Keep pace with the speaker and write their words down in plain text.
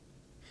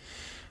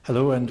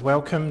Hello and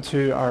welcome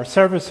to our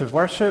service of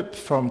worship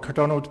from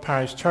Cardonald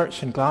Parish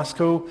Church in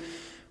Glasgow.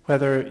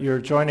 Whether you're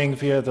joining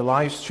via the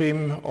live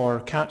stream or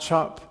catch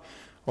up,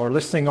 or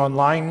listening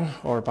online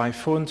or by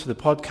phone to the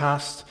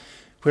podcast,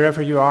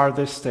 wherever you are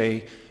this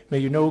day, may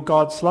you know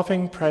God's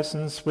loving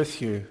presence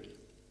with you.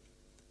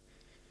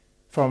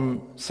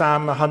 From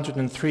Psalm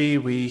 103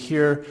 we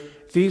hear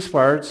these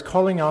words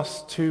calling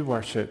us to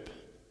worship.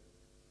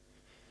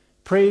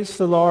 Praise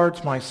the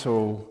Lord, my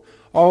soul.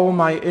 All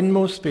my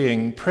inmost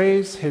being,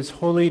 praise his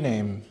holy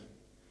name.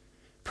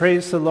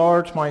 Praise the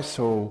Lord, my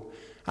soul,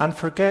 and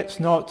forget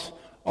not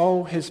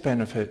all his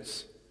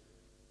benefits,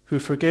 who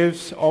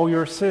forgives all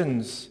your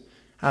sins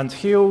and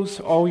heals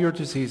all your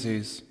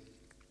diseases,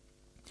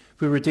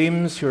 who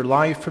redeems your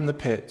life from the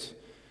pit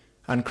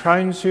and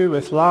crowns you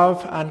with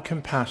love and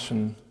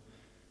compassion,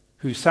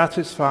 who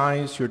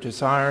satisfies your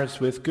desires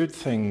with good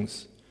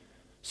things,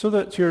 so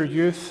that your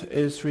youth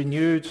is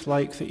renewed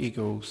like the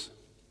eagles.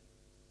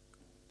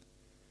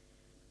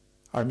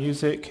 Our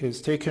music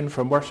is taken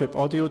from worship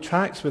audio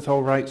tracks with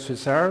all rights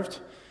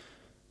reserved.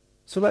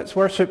 So let's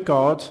worship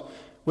God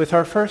with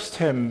our first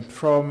hymn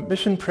from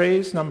Mission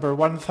Praise number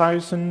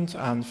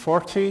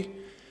 1040.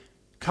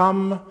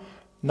 Come,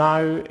 now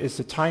is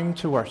the time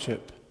to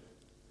worship.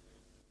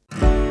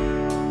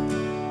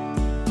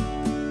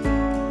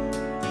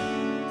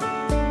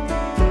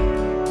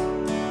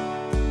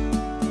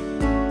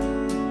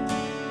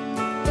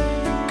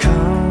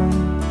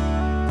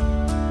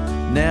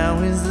 Now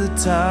is the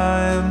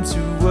time to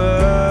worship.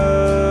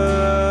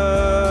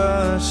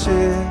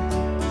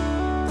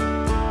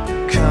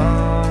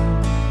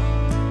 Come.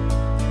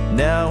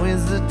 Now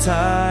is the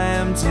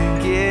time to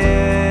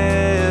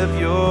give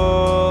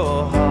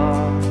your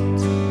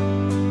heart.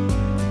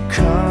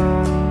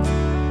 Come,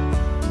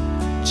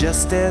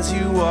 just as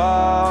you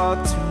are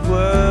to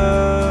worship.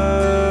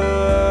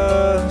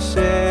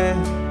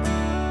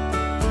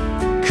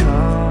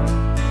 Come,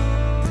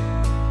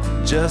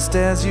 just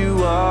as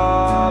you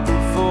are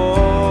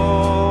before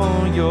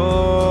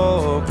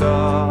your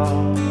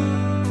God.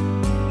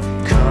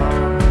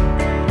 Come.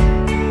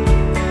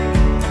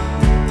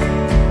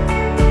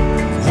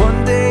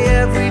 One day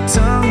every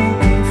tongue will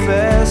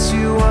confess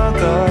you are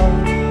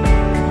God.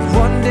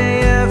 One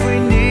day every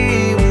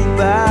knee will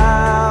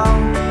bow.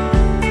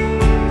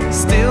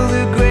 Still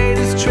the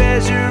greatest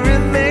treasure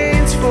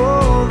remains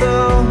for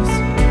those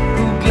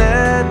who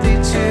gladly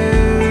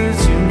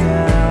choose you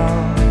now.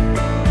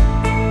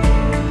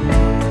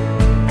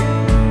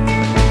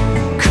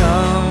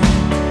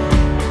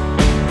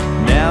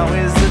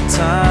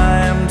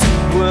 Time to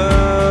worship.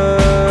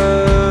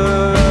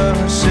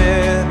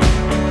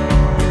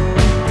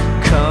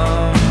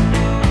 Come,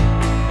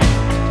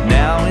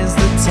 now is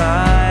the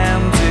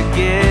time to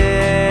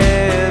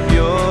give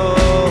your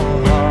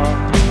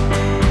heart.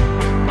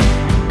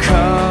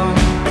 Come,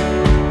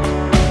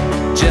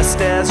 just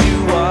as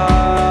you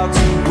are to worship.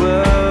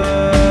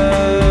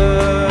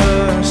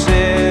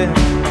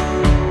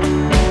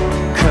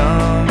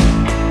 Come,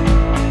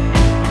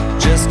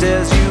 just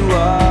as you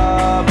are.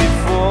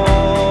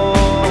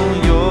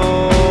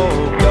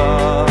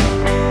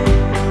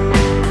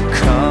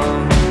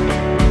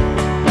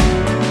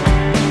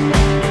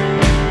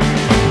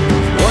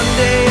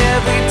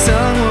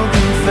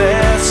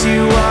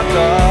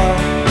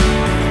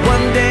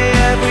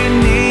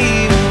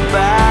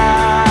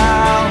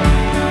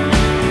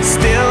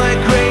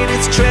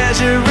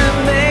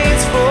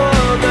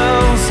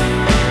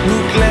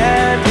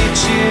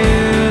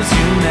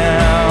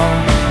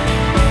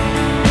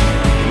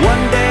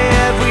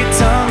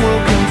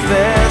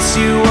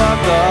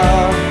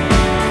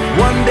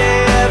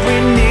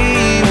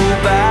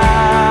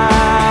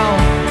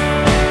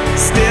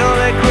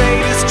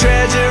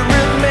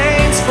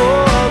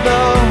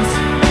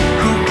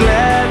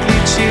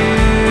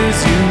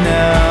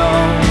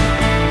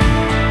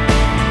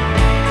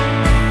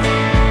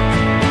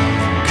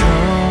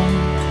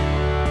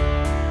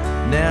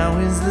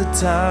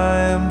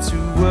 Time to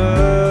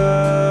worship.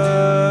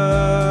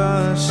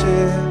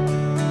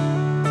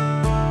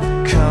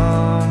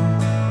 Come,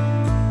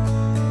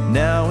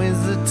 now is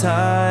the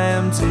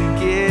time to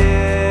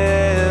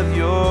give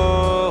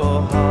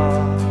your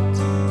heart.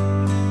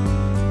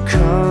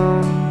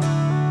 Come,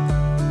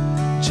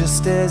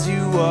 just as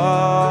you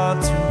are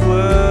to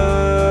worship.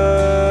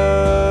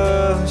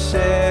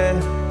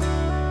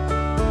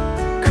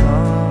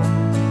 Come,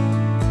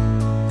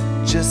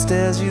 just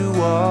as you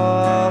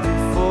are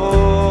before.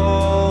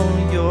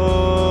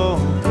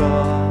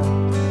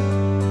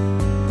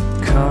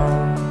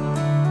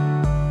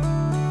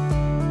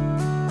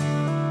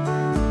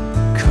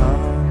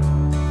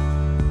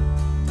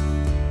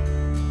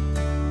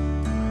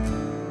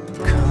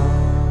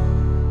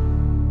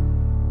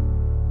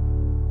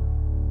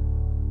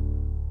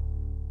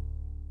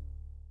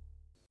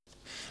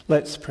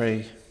 Let's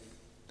pray.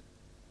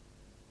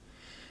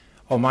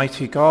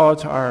 Almighty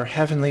God, our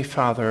Heavenly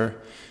Father,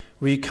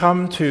 we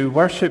come to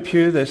worship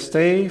you this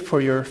day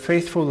for your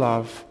faithful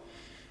love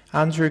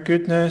and your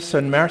goodness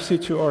and mercy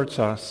towards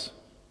us.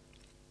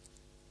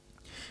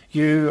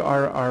 You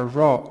are our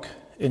rock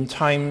in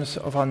times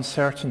of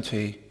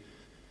uncertainty.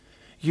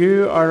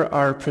 You are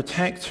our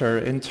protector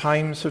in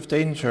times of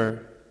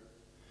danger.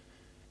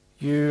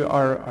 You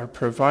are our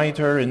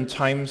provider in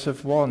times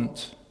of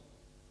want.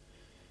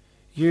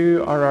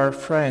 You are our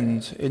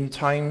friend in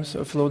times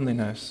of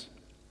loneliness.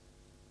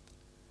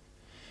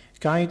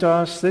 Guide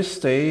us this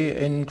day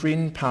in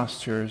green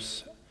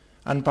pastures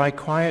and by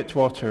quiet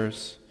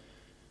waters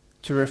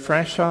to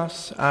refresh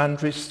us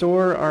and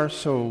restore our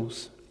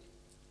souls.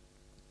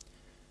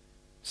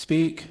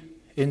 Speak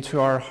into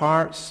our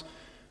hearts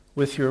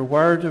with your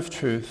word of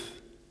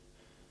truth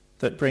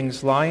that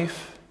brings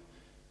life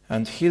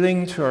and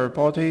healing to our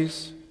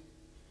bodies,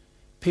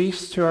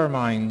 peace to our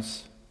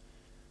minds,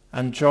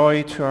 and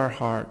joy to our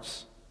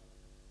hearts.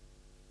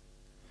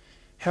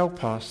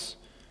 Help us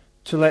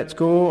to let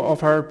go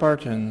of our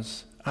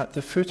burdens at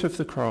the foot of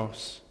the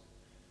cross,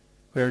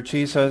 where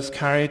Jesus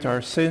carried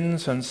our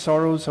sins and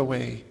sorrows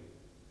away.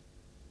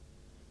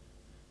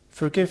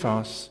 Forgive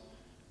us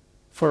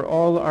for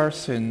all our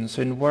sins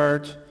in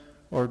word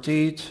or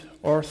deed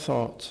or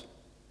thought.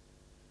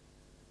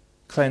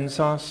 Cleanse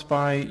us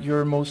by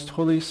your most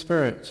Holy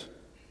Spirit,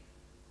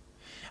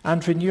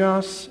 and renew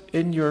us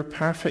in your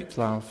perfect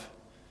love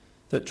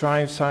that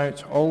drives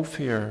out all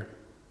fear.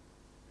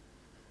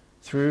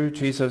 Through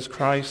Jesus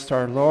Christ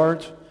our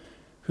Lord,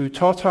 who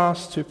taught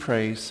us to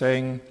pray,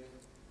 saying,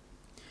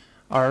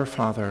 Our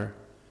Father,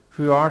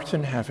 who art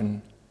in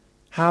heaven,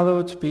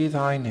 hallowed be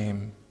thy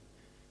name.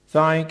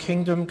 Thy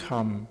kingdom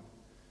come,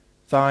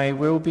 thy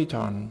will be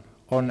done,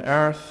 on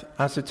earth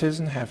as it is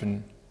in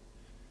heaven.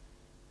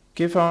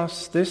 Give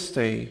us this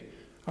day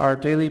our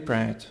daily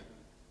bread,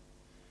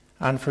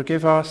 and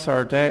forgive us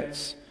our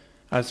debts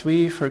as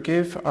we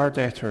forgive our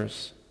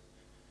debtors.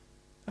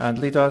 And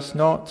lead us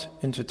not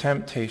into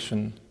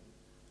temptation,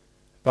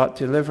 but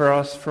deliver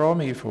us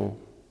from evil.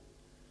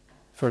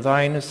 For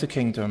thine is the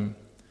kingdom,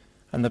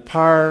 and the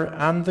power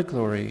and the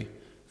glory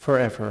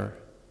forever.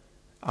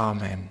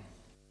 Amen.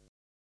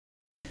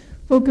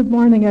 Well, good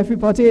morning,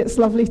 everybody. It's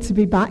lovely to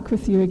be back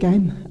with you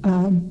again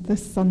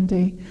this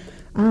Sunday.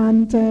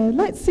 And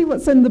let's see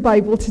what's in the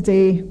Bible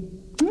today.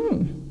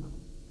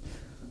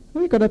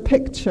 We've got a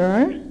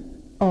picture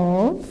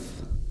of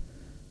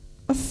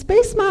a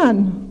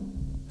spaceman.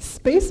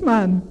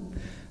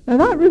 Now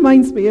that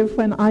reminds me of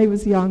when I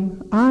was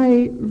young.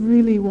 I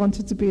really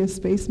wanted to be a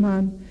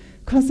spaceman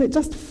because it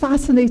just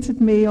fascinated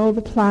me, all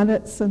the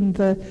planets and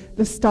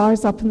the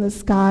stars up in the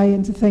sky,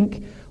 and to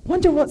think,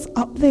 wonder what's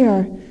up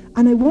there.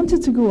 And I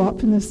wanted to go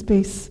up in a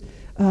space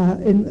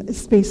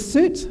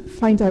suit,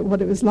 find out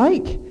what it was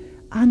like,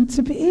 and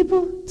to be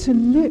able to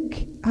look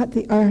at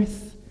the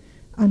earth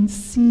and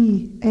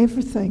see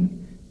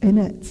everything in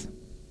it.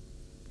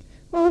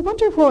 Well, I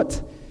wonder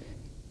what,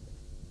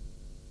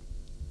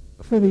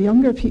 for the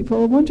younger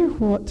people, I wonder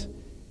what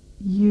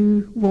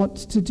you want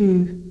to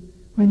do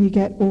when you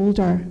get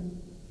older.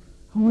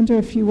 I wonder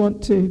if you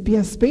want to be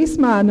a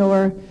spaceman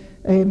or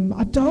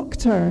a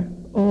doctor,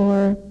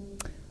 or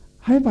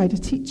how about a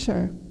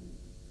teacher?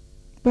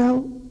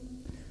 Well,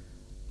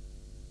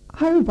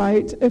 how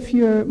about if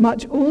you're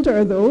much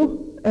older,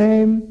 though,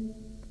 and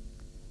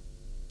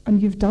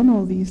you've done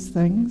all these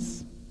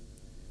things?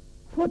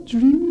 What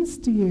dreams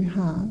do you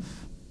have?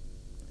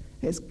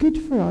 It's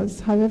good for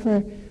us,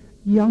 however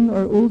young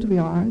or old we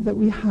are, that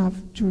we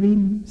have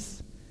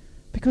dreams,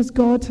 because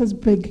God has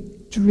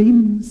big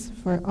dreams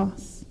for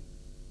us.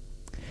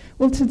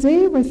 Well,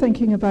 today we're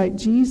thinking about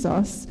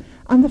Jesus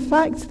and the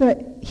fact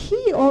that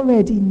he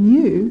already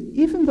knew,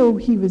 even though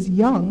he was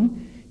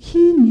young,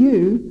 he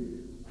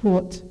knew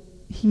what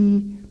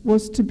he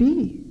was to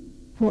be,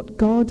 what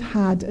God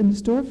had in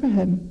store for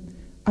him,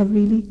 a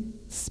really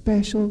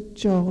special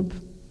job.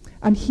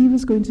 And he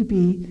was going to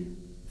be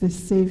the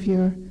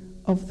Saviour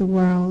of the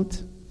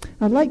world.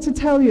 I'd like to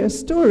tell you a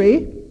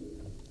story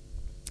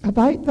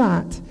about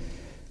that.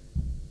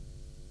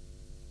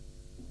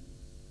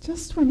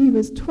 Just when he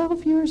was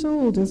 12 years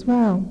old as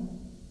well.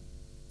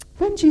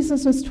 When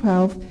Jesus was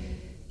 12,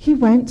 he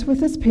went with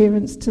his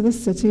parents to the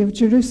city of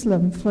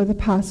Jerusalem for the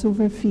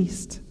Passover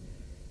feast.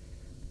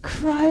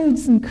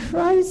 Crowds and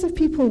crowds of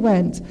people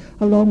went,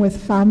 along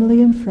with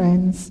family and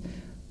friends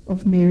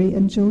of Mary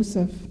and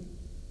Joseph.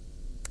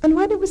 And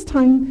when it was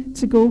time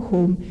to go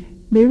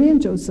home, Mary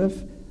and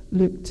Joseph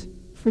looked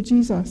for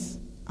Jesus,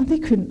 and they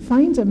couldn't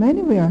find him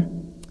anywhere.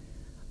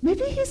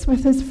 Maybe he's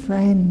with his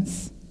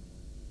friends.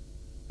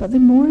 But the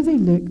more they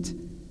looked,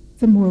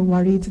 the more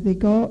worried they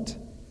got.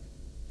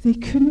 They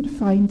couldn't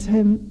find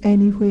him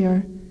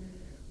anywhere.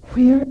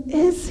 Where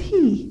is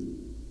he?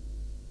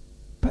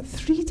 But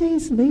 3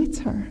 days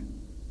later,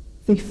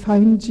 they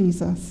found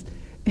Jesus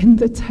in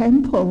the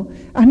temple,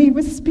 and he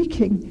was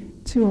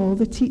speaking to all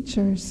the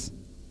teachers.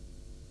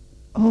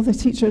 All the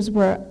teachers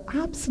were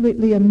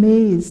absolutely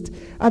amazed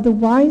at the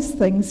wise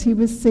things he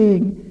was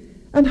saying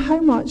and how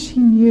much he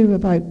knew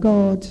about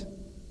God.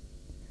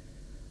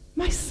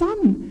 "My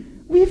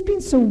son, we've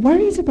been so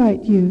worried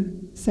about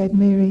you," said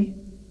Mary.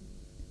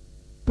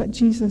 But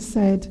Jesus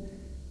said,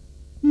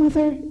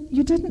 "Mother,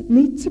 you didn't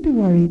need to be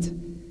worried.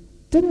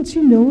 Didn't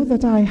you know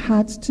that I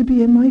had to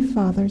be in my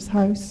Father's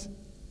house?"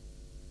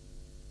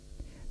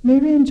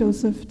 Mary and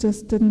Joseph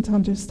just didn't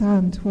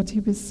understand what he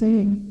was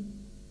saying.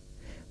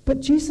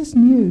 But Jesus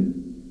knew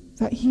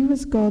that he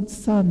was God's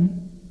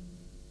son.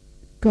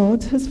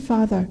 God, his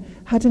Father,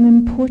 had an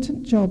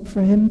important job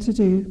for him to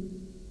do,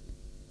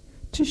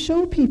 to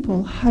show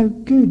people how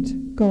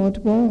good God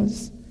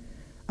was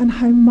and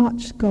how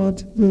much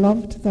God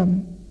loved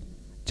them,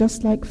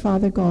 just like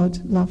Father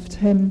God loved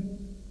him.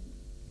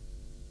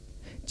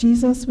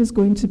 Jesus was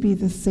going to be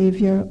the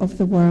Savior of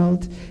the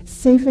world,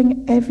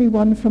 saving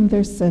everyone from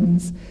their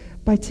sins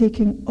by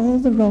taking all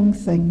the wrong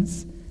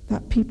things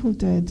that people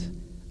did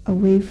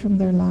away from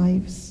their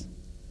lives.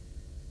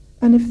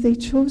 And if they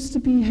chose to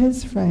be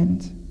his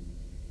friend,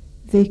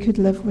 they could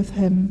live with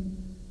him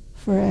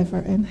forever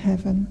in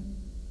heaven.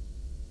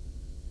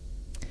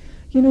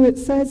 You know, it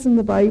says in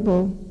the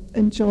Bible,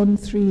 in John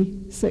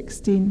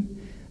 3:16,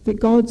 that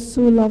God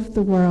so loved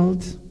the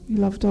world, he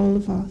loved all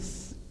of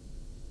us,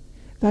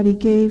 that he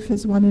gave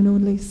his one and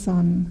only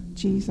Son,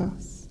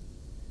 Jesus,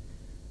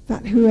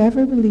 that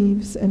whoever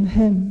believes in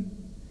him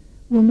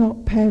will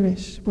not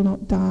perish, will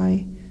not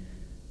die,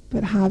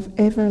 but have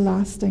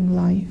everlasting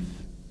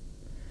life.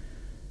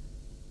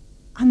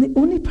 And the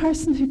only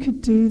person who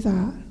could do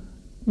that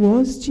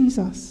was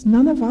Jesus.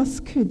 None of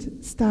us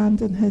could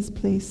stand in his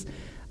place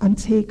and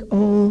take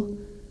all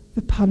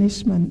the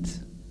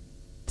punishment,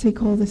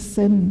 take all the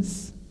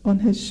sins on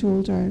his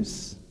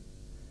shoulders.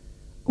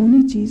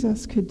 Only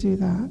Jesus could do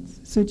that.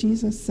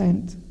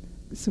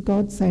 So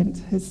God sent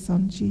his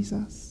Son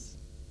Jesus.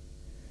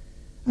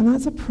 And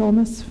that's a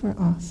promise for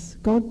us.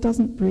 God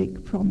doesn't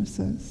break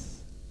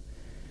promises.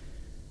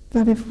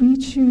 That if we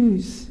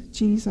choose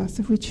Jesus,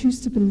 if we choose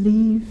to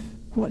believe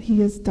what he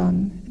has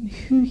done and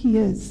who he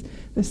is,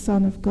 the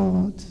Son of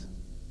God,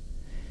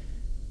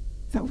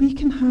 that we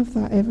can have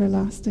that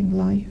everlasting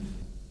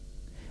life,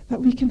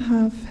 that we can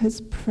have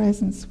his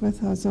presence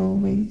with us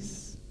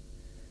always,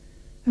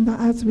 and that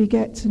as we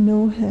get to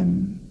know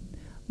him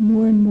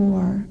more and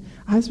more,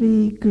 as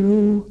we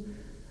grow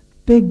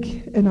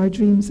big in our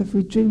dreams, if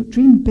we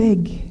dream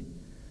big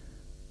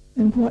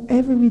in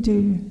whatever we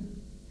do,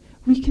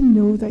 we can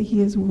know that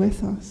he is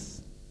with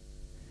us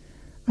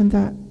and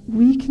that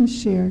we can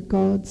share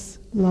God's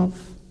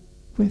love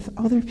with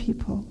other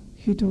people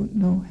who don't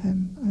know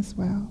him as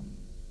well.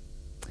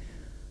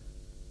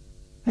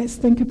 Let's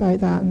think about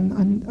that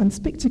and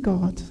speak to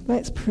God.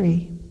 Let's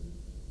pray.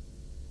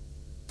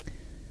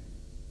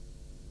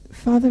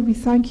 Father, we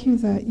thank you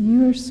that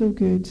you are so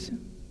good.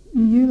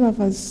 You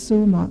love us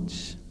so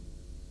much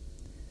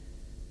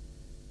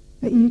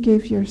that you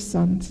gave your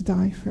Son to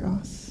die for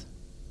us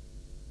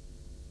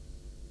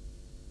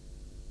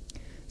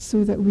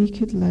so that we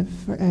could live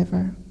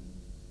forever.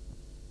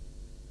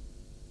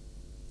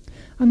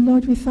 And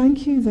Lord, we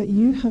thank you that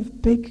you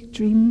have big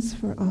dreams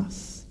for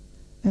us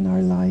in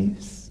our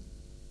lives.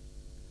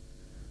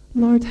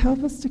 Lord,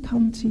 help us to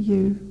come to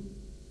you,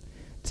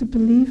 to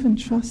believe and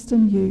trust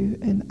in you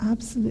in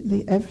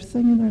absolutely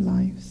everything in our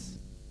lives,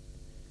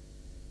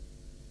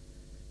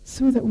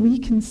 so that we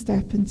can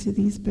step into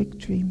these big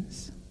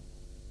dreams.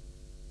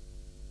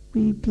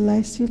 We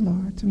bless you,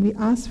 Lord, and we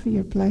ask for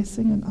your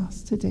blessing on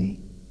us today.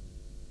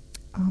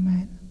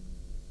 Amen.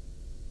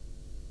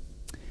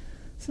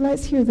 So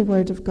let's hear the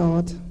word of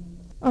God.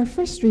 Our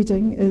first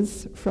reading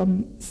is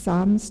from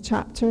Psalms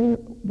chapter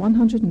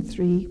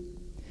 103,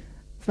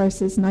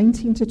 verses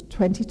 19 to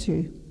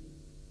 22.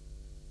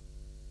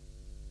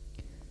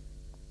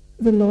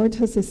 The Lord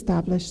has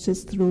established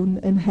his throne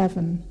in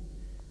heaven,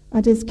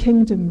 and his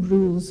kingdom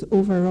rules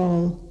over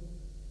all.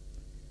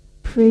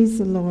 Praise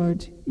the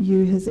Lord,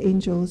 you his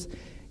angels,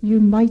 you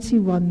mighty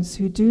ones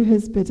who do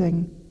his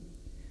bidding,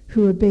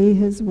 who obey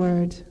his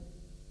word.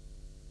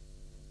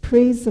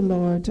 Praise the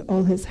Lord,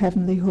 all his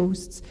heavenly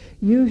hosts,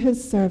 you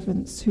his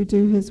servants who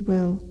do his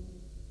will.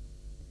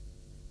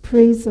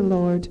 Praise the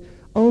Lord,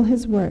 all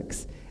his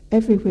works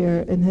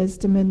everywhere in his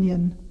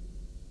dominion.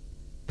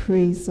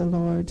 Praise the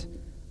Lord,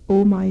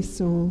 O my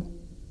soul.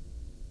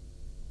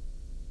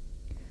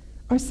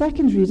 Our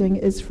second reading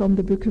is from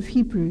the book of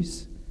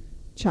Hebrews,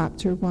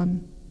 chapter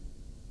 1.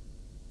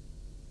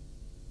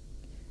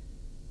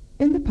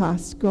 In the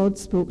past, God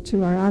spoke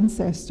to our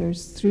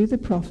ancestors through the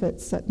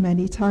prophets at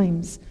many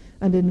times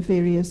and in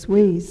various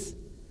ways.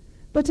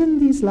 But in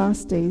these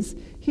last days,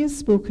 he has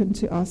spoken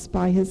to us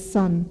by his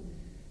Son,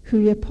 who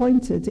he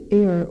appointed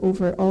heir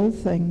over all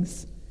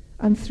things,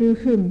 and through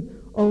whom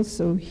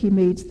also he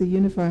made the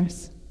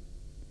universe.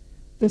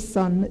 The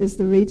Son is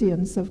the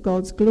radiance of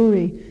God's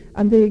glory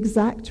and the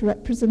exact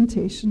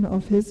representation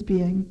of his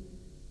being,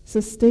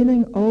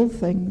 sustaining all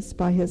things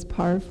by his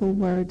powerful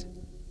word.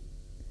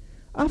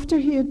 After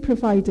he had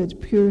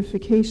provided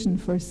purification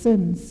for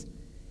sins,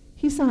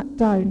 he sat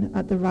down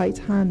at the right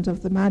hand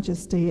of the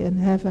Majesty in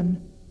heaven.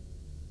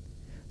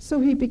 So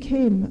he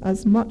became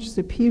as much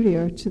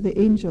superior to the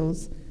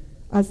angels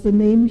as the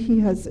name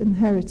he has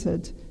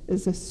inherited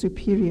is as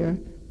superior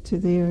to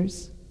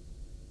theirs.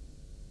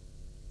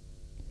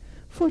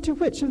 For to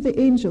which of the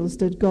angels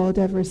did God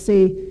ever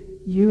say,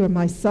 "You are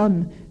my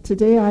son.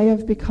 Today I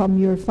have become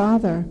your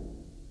father."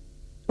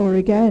 Or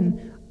again,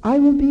 "I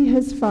will be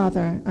his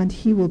father, and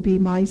he will be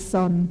my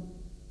son."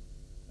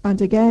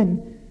 And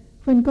again,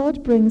 when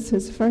God brings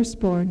his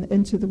firstborn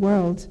into the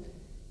world,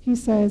 he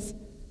says,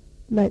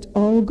 "Let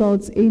all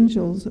God's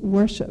angels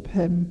worship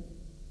him."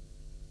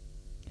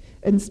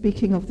 In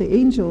speaking of the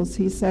angels,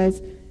 he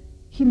says,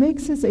 "He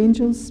makes his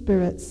angels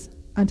spirits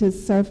and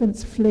his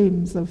servants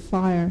flames of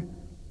fire."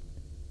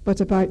 But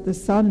about the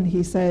Son,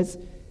 he says,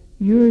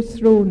 "Your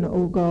throne,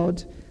 O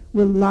God,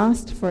 will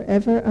last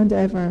forever and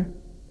ever.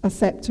 A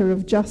scepter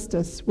of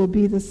justice will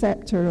be the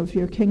scepter of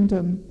your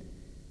kingdom.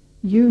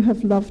 You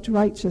have loved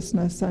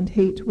righteousness and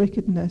hate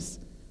wickedness.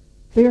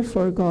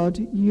 Therefore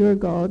God, your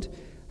God,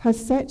 has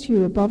set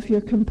you above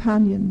your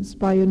companions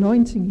by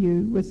anointing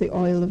you with the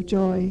oil of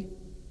joy."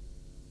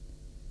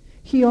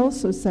 He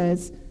also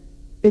says,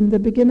 "In the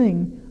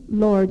beginning,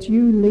 Lord,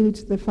 you laid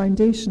the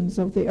foundations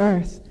of the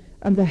earth,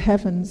 and the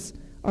heavens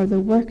are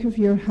the work of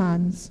your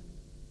hands.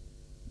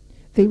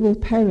 They will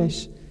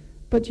perish,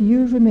 but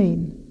you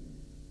remain.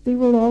 They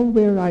will all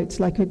wear out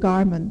like a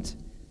garment.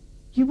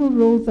 You will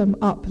roll them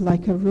up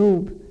like a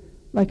robe.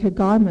 Like a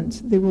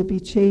garment they will be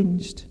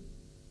changed.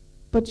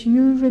 But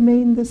you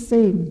remain the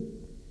same,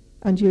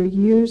 and your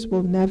years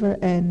will never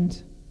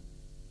end."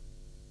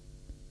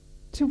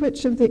 To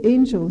which of the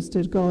angels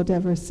did God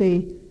ever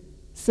say,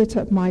 "Sit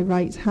at my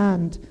right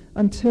hand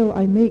until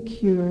I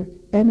make your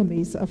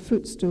enemies a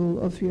footstool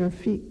of your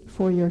feet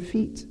for your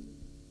feet"?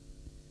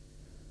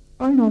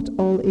 Are not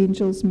all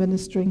angels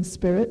ministering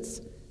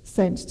spirits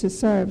sent to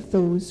serve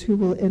those who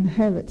will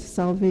inherit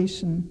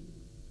salvation?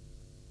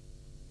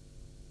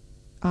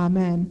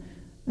 Amen.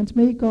 And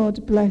may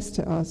God bless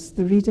to us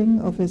the reading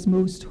of his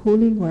most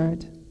holy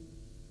word.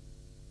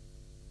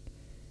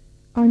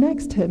 Our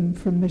next hymn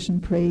from Mission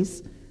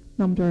Praise,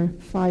 number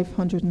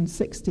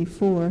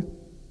 564,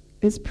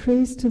 is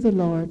Praise to the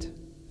Lord,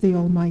 the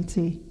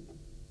Almighty.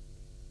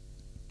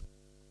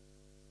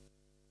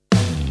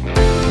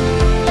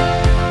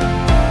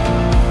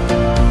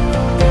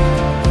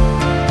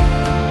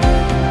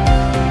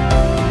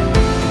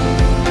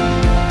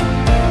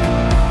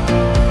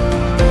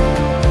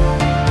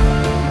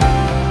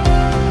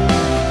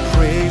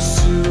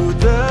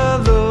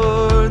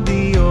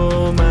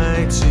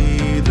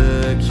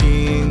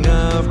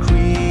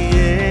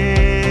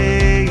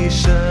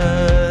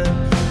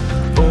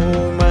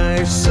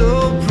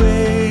 So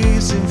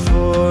praise him,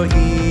 for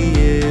he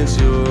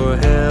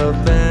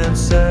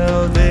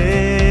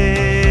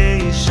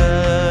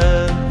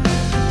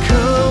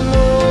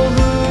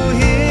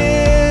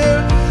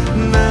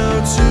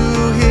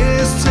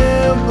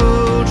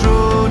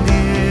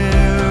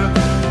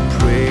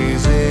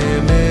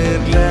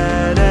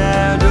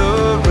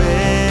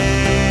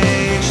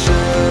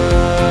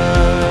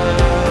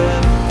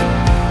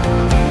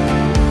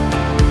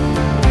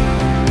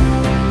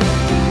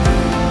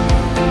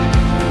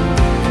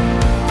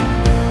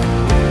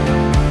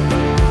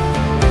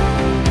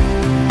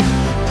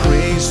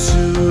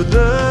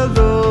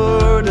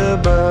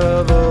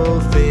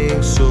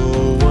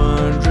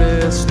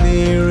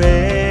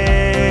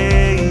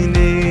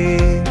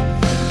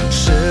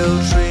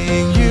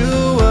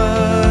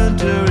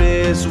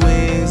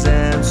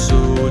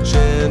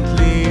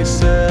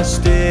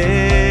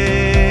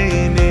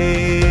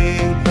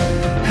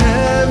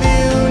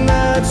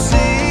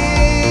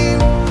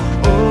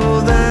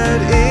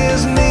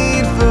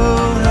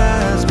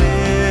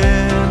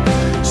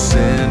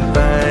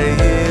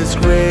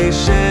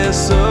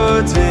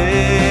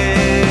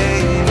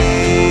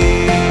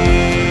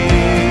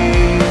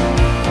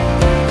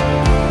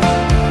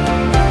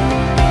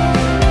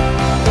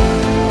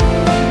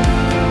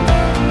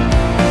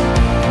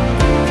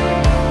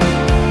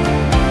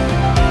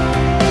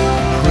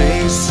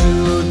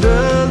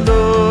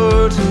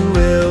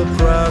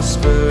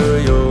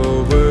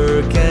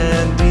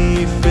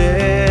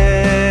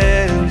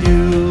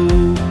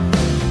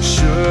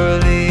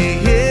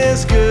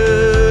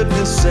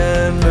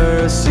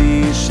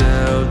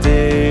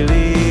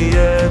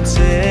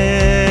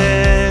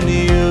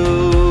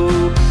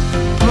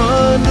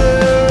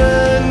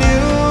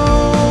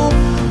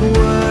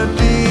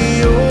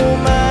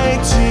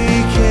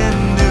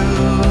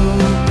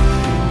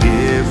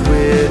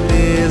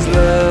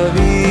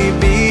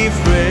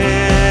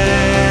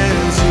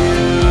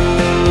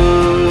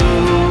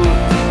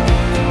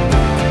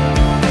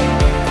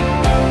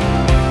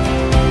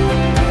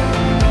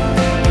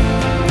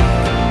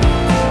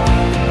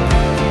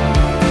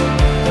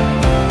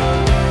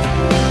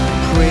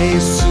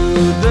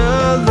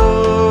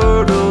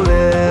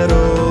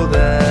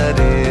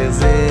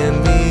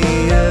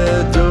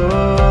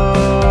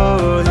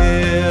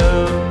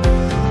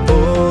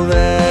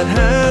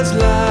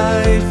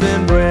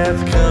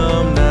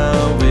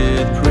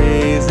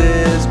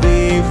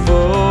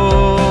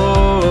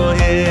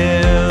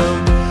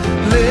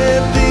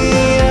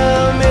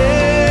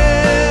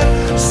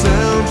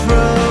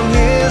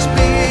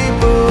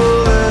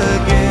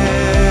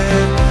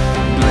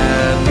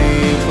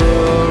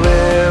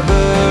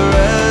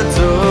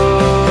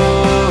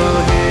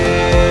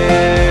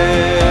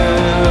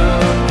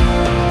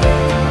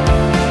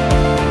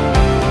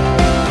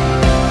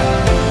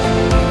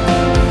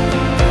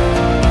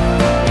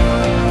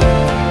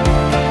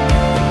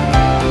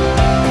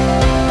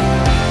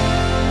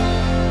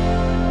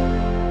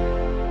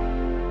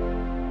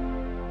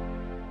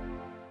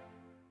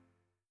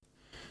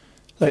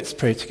Let's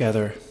pray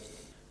together.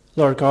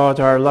 Lord God,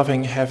 our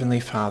loving Heavenly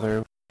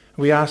Father,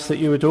 we ask that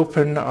you would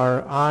open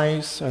our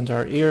eyes and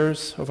our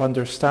ears of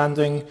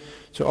understanding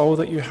to all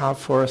that you have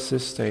for us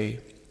this day,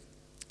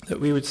 that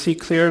we would see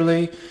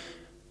clearly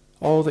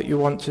all that you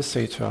want to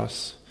say to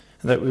us,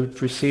 and that we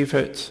would receive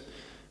it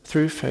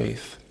through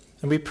faith.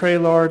 And we pray,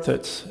 Lord,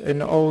 that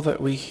in all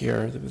that we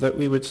hear, that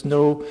we would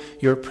know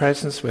your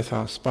presence with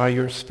us by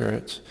your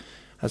Spirit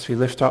as we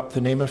lift up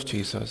the name of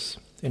Jesus,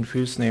 in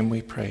whose name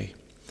we pray.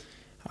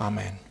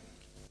 Amen.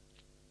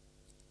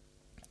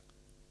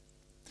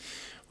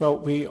 Well,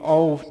 we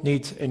all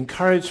need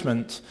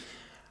encouragement,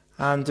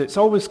 and it's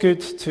always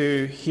good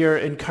to hear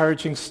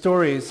encouraging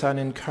stories and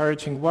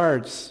encouraging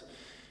words,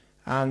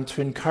 and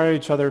to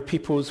encourage other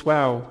people as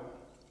well.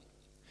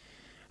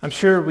 I'm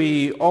sure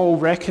we all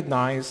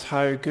recognize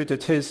how good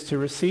it is to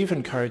receive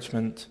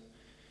encouragement.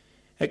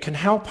 It can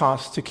help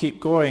us to keep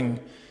going,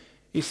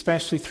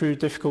 especially through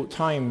difficult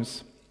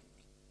times.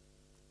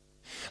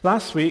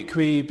 Last week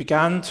we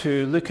began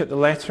to look at the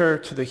letter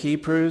to the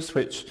Hebrews,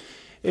 which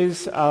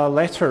is a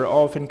letter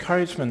of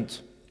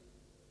encouragement.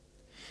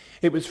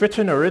 It was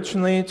written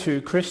originally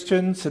to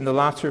Christians in the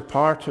latter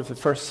part of the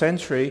first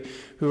century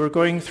who were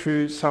going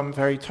through some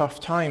very tough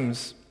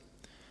times,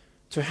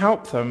 to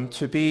help them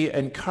to be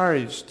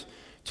encouraged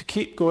to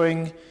keep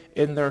going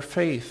in their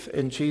faith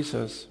in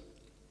Jesus.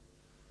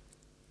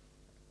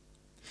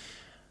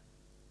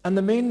 And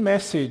the main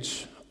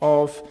message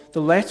of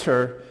the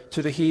letter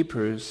to the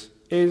Hebrews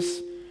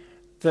is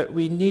that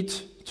we need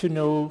to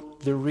know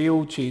the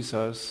real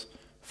Jesus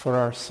for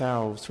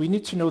ourselves. We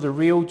need to know the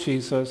real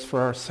Jesus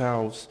for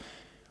ourselves.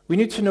 We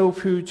need to know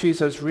who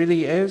Jesus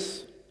really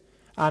is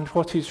and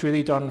what he's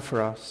really done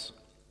for us.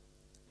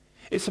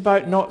 It's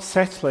about not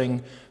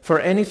settling for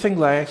anything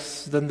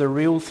less than the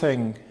real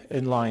thing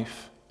in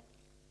life.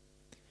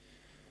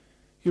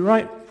 You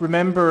might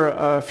remember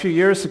a few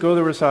years ago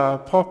there was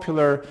a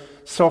popular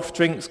soft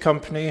drinks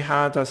company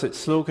had as its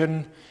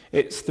slogan,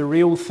 "It's the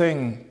real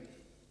thing."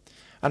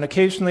 And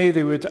occasionally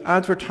they would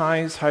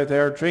advertise how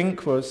their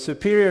drink was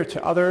superior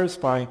to others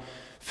by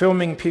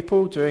filming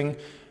people doing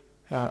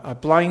a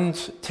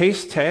blind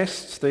taste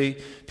test. The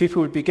people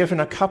would be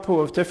given a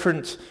couple of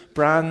different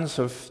brands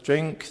of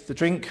the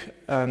drink,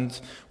 and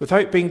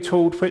without being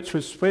told which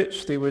was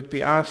which, they would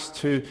be asked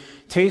to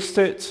taste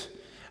it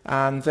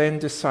and then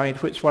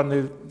decide which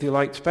one they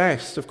liked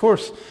best. Of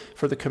course,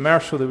 for the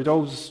commercial, they would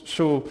always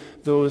show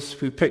those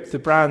who picked the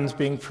brands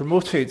being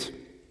promoted.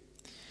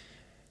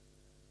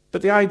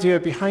 But the idea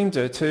behind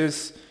it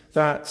is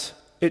that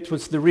it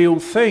was the real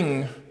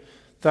thing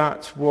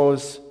that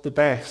was the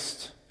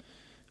best,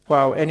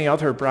 while any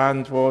other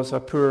brand was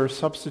a poor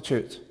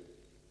substitute.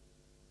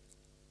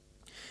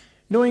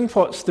 Knowing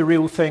what's the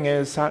real thing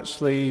is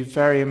actually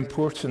very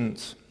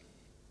important.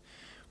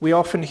 We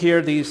often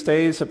hear these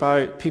days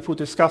about people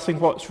discussing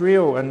what's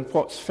real and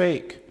what's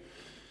fake.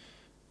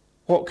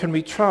 What can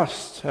we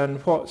trust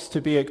and what's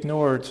to be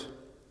ignored?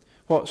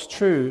 What's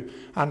true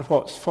and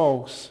what's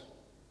false?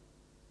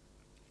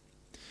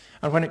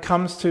 And when it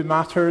comes to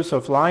matters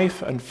of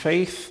life and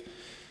faith,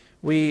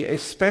 we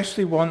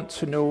especially want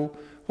to know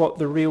what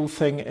the real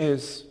thing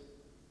is.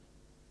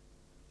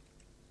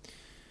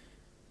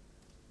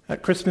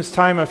 At Christmas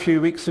time a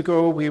few weeks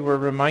ago, we were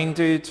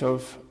reminded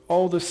of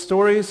all the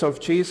stories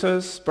of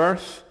Jesus'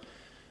 birth,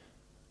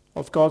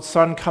 of God's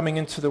Son coming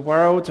into the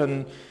world,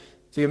 and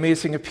the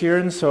amazing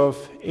appearance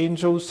of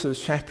angels to the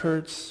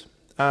shepherds,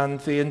 and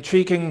the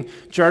intriguing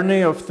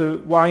journey of the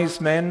wise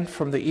men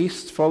from the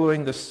east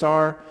following the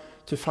star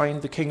to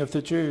find the King of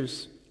the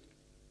Jews.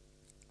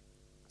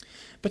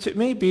 But it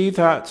may be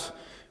that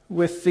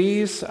with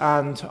these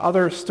and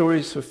other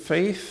stories of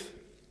faith,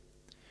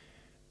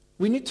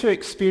 we need to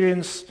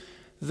experience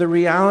the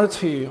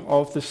reality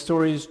of the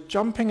stories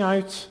jumping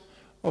out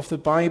of the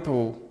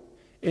Bible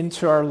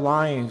into our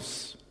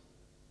lives.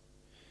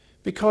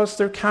 Because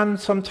there can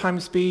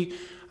sometimes be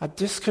a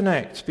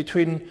disconnect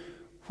between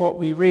what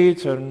we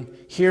read and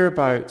hear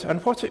about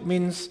and what it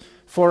means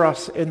for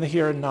us in the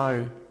here and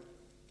now.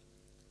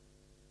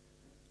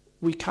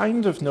 We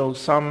kind of know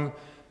some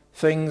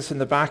things in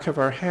the back of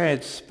our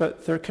heads,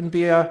 but there can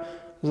be a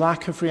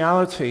lack of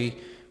reality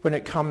when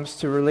it comes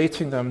to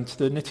relating them to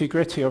the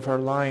nitty-gritty of our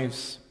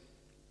lives.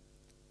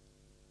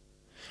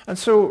 And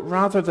so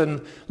rather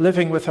than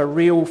living with a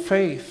real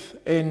faith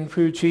in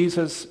who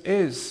Jesus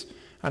is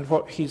and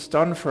what he's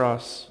done for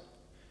us,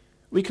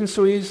 we can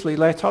so easily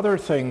let other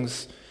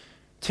things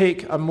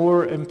take a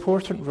more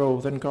important role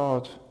than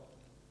God.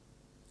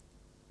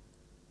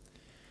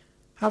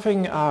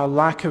 Having a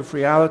lack of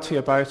reality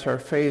about our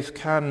faith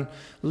can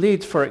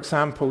lead, for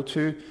example,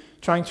 to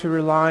trying to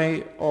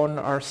rely on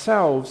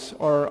ourselves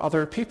or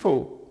other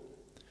people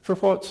for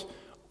what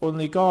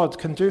only God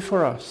can do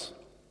for us,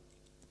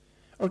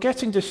 or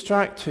getting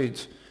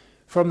distracted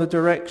from the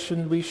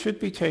direction we should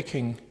be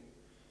taking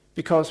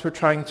because we're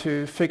trying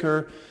to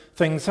figure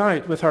things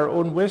out with our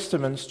own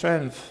wisdom and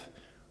strength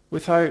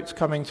without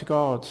coming to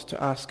God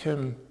to ask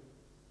him.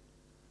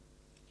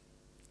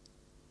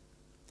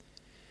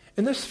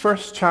 In this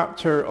first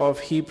chapter of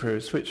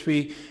Hebrews, which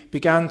we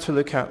began to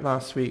look at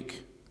last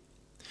week,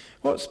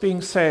 what's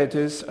being said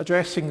is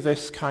addressing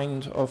this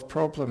kind of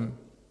problem.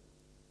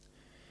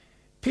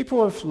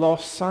 People have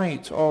lost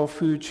sight of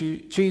who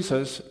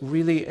Jesus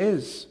really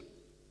is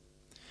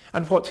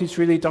and what he's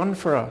really done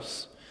for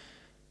us.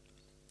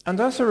 And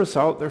as a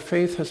result, their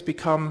faith has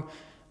become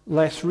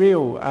less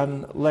real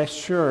and less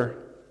sure.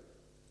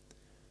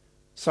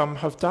 Some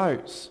have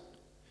doubts.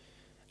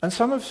 And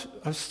some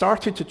have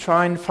started to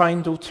try and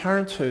find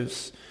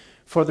alternatives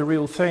for the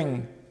real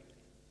thing.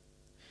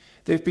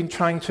 They've been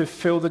trying to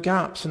fill the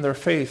gaps in their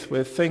faith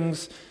with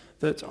things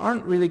that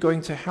aren't really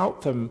going to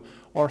help them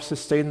or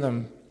sustain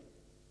them.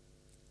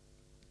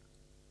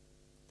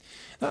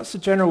 That's the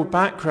general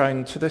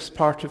background to this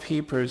part of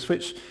Hebrews,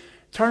 which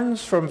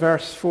turns from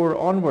verse 4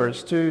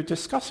 onwards to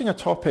discussing a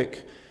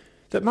topic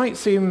that might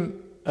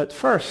seem at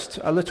first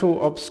a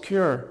little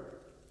obscure,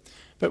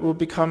 but will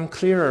become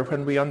clearer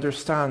when we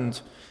understand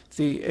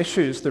the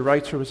issues the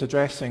writer was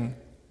addressing.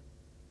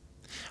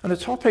 And the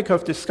topic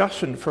of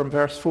discussion from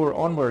verse 4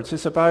 onwards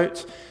is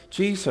about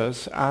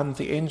Jesus and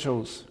the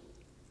angels.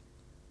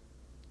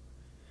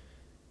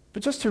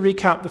 But just to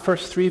recap the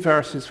first 3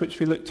 verses which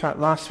we looked at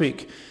last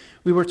week,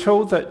 we were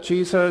told that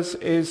Jesus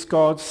is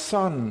God's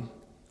Son,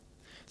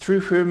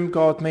 through whom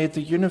God made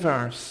the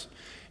universe.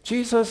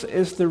 Jesus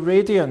is the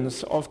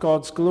radiance of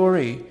God's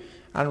glory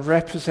and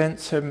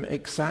represents him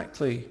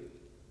exactly.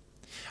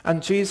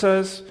 And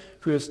Jesus,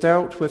 who has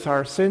dealt with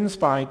our sins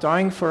by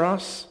dying for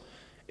us,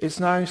 is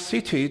now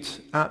seated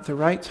at the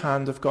right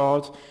hand of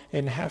God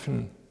in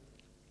heaven.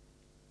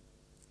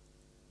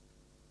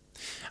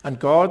 And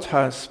God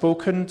has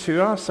spoken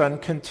to us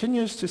and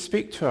continues to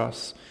speak to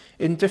us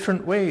in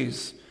different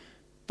ways,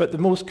 but the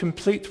most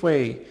complete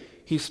way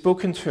he's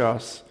spoken to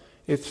us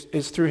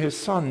is through his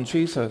Son,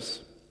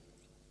 Jesus.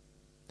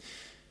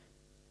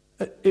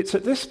 It's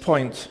at this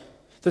point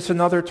that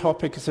another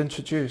topic is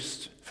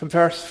introduced. From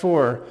verse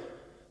 4,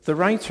 the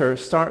writer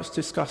starts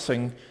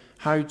discussing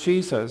how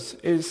Jesus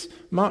is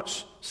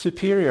much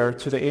superior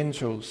to the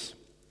angels.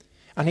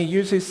 And he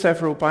uses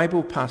several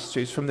Bible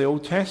passages from the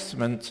Old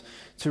Testament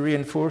to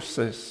reinforce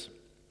this.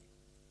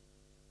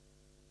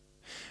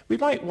 We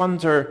might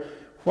wonder,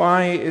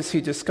 why is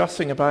he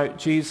discussing about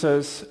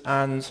Jesus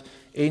and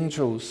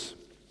angels?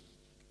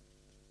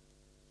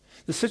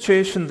 The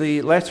situation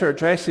the letter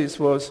addresses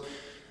was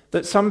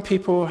that some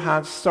people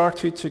had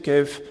started to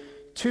give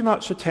too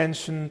much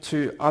attention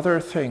to other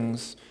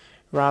things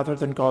rather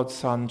than God's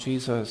Son,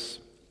 Jesus.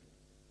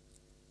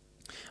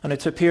 And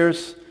it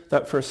appears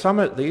that for some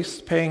at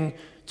least, paying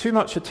too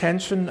much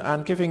attention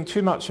and giving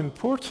too much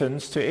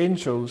importance to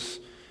angels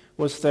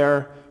was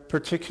their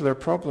particular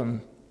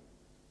problem.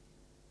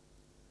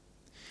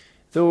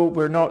 Though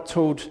we're not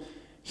told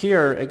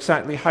here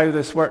exactly how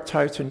this worked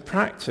out in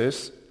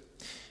practice,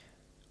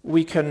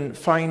 we can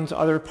find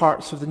other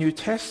parts of the New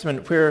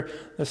Testament where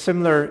a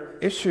similar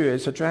issue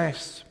is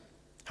addressed.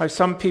 How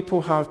some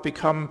people have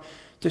become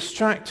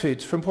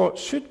distracted from what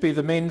should be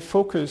the main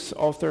focus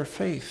of their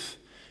faith,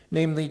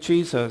 namely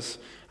Jesus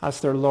as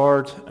their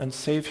Lord and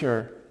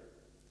Saviour.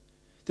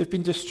 They've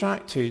been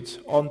distracted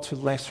onto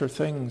lesser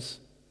things.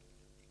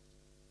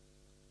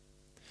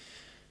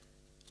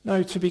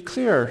 Now, to be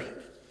clear,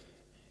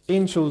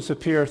 angels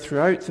appear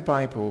throughout the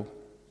Bible.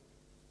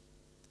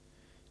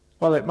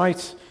 While it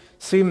might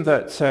seem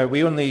that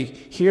we only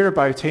hear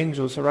about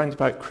angels around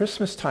about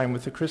Christmas time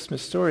with the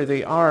Christmas story,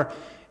 they are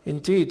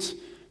indeed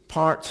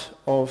part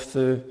of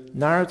the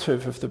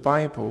narrative of the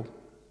Bible.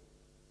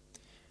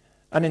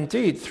 And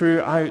indeed,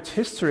 throughout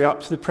history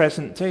up to the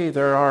present day,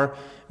 there are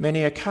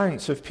many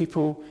accounts of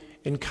people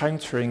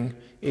encountering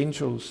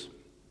angels.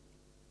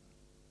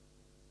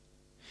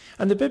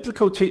 And the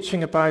biblical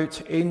teaching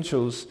about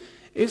angels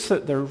is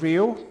that they're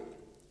real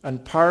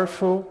and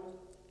powerful,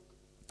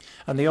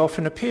 and they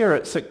often appear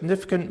at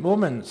significant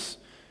moments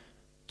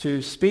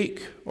to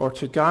speak or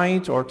to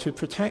guide or to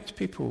protect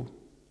people,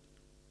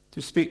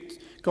 to speak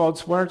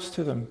God's words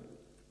to them.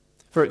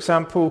 For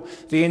example,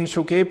 the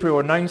angel Gabriel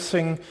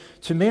announcing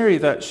to Mary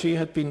that she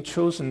had been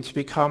chosen to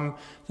become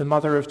the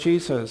mother of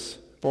Jesus,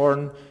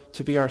 born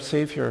to be our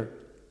Saviour.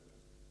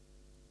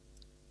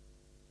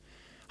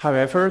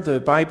 However,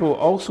 the Bible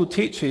also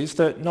teaches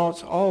that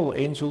not all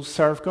angels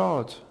serve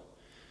God.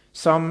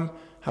 Some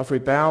have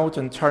rebelled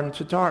and turned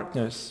to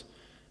darkness,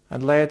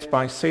 and led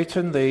by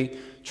Satan, they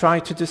try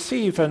to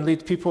deceive and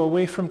lead people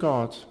away from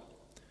God,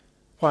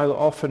 while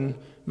often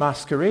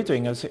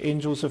masquerading as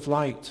angels of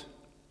light.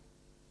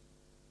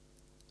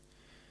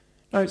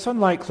 Now, it's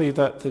unlikely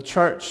that the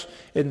church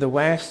in the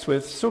West,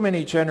 with so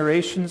many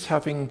generations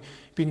having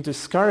been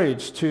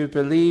discouraged to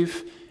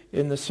believe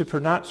in the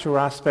supernatural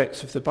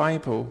aspects of the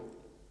Bible,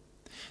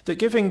 that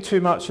giving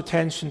too much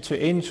attention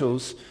to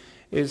angels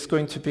is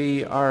going to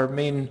be our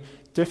main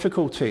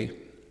difficulty.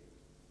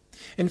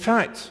 In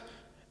fact,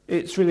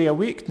 it's really a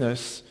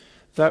weakness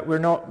that we're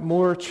not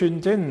more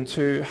tuned in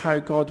to how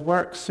God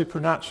works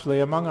supernaturally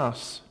among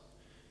us.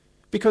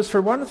 Because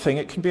for one thing,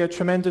 it can be a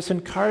tremendous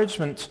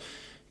encouragement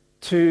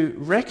to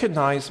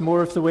recognize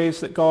more of the ways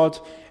that God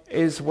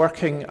is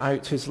working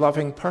out his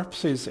loving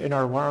purposes in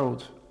our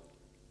world.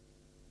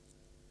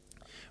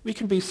 We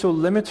can be so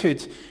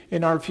limited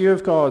in our view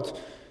of God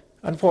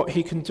and what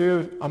he can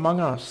do among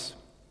us.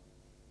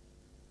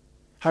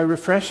 How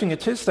refreshing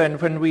it is then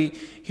when we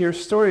hear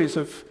stories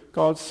of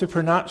God's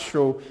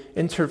supernatural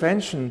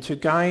intervention to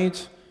guide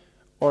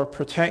or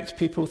protect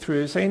people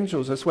through his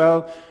angels, as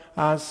well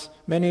as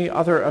many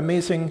other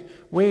amazing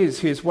ways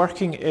he is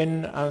working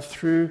in and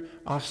through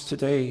us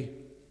today.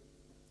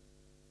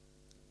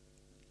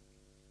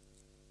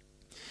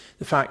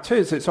 The fact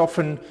is, it's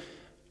often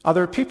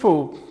other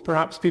people,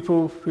 perhaps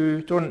people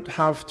who don't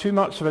have too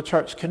much of a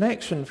church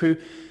connection, who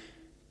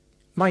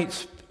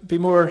might be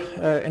more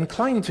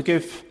inclined to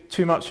give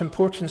too much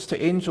importance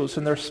to angels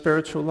in their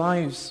spiritual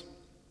lives.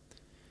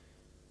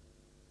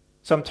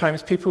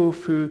 Sometimes people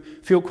who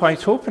feel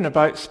quite open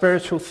about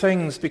spiritual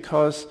things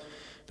because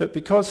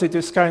they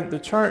discount the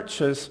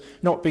church as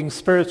not being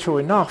spiritual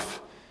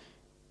enough,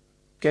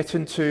 get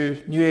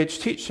into New Age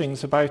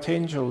teachings about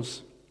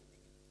angels.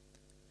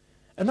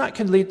 And that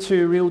can lead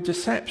to real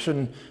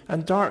deception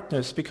and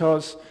darkness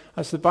because,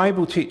 as the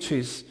Bible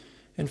teaches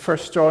in 1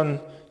 John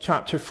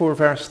chapter 4,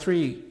 verse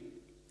 3,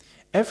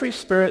 every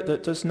spirit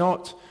that does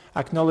not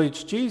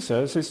acknowledge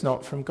Jesus is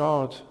not from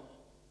God.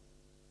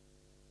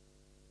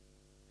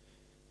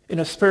 In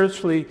a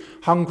spiritually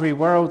hungry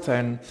world,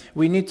 then,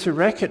 we need to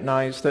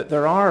recognize that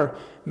there are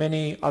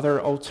many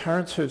other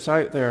alternatives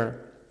out there,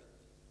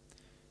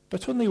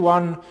 but only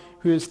one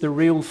who is the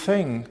real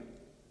thing,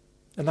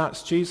 and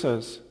that's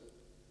Jesus.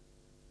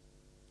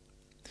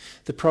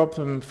 The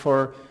problem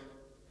for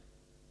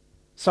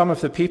some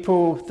of the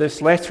people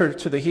this letter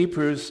to the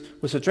Hebrews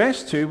was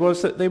addressed to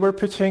was that they were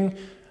putting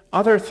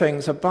other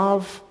things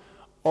above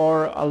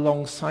or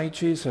alongside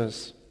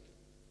Jesus.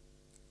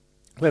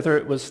 Whether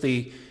it was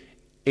the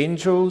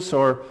angels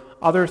or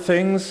other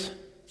things,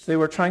 they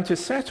were trying to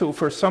settle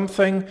for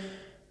something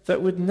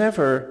that would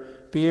never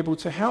be able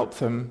to help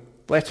them,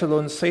 let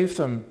alone save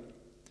them.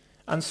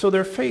 And so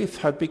their faith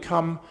had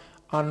become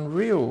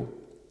unreal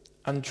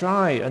and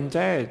dry and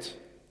dead.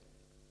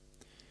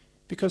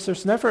 Because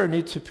there's never a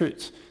need to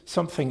put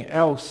something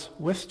else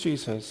with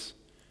Jesus.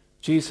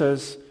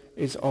 Jesus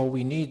is all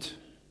we need.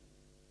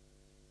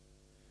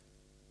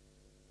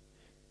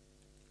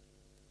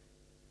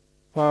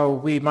 While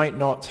we might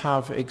not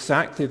have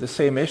exactly the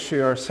same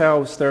issue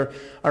ourselves, there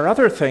are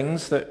other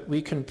things that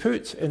we can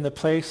put in the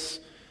place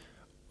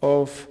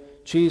of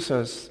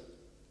Jesus.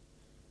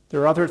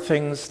 There are other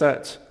things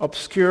that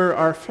obscure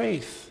our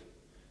faith,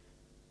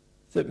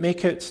 that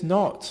make it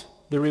not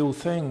the real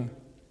thing.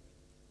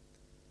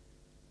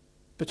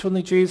 But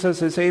only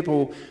Jesus is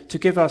able to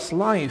give us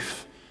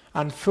life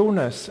and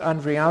fullness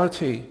and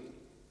reality.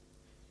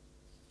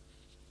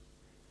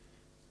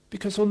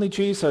 Because only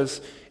Jesus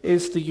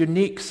is the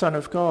unique Son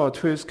of God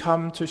who has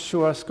come to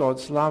show us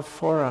God's love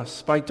for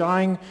us by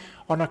dying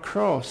on a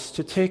cross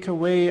to take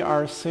away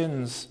our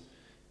sins.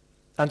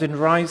 And in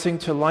rising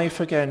to life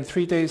again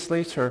 3 days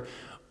later,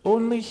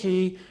 only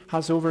he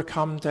has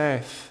overcome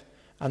death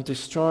and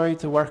destroyed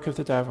the work of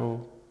the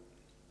devil.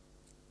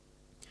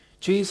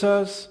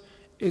 Jesus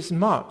is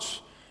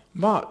much,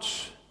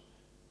 much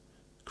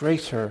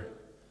greater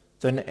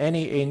than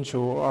any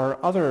angel or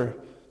other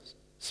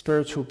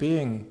spiritual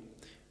being,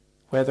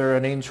 whether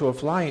an angel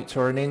of light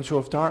or an angel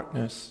of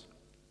darkness.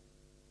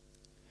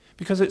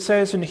 Because it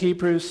says in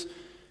Hebrews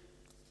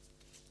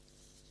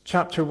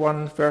chapter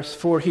 1, verse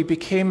 4, he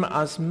became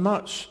as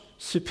much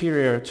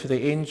superior to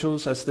the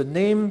angels as the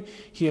name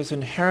he has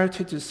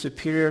inherited is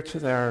superior to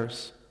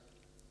theirs.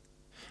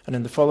 And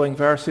in the following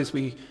verses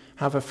we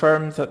have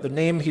affirmed that the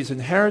name he's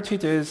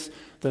inherited is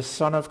the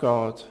Son of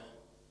God.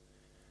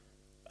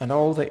 And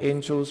all the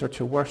angels are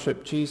to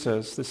worship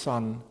Jesus, the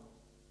Son.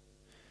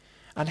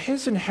 And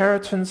his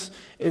inheritance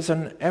is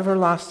an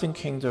everlasting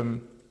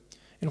kingdom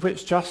in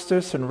which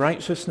justice and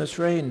righteousness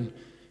reign,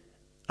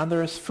 and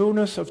there is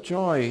fullness of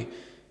joy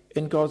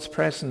in God's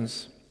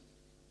presence.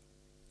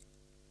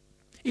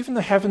 Even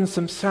the heavens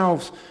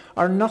themselves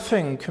are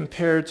nothing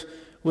compared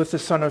with the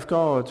Son of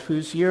God,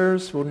 whose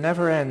years will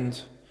never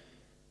end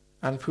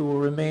and who will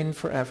remain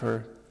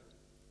forever.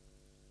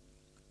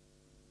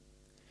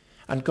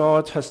 And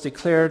God has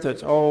declared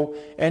that all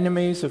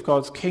enemies of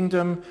God's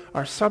kingdom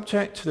are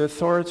subject to the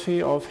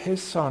authority of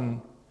his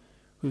Son,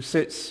 who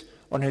sits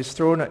on his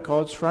throne at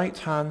God's right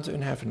hand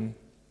in heaven.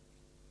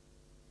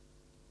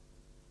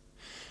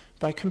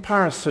 By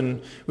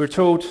comparison, we're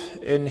told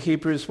in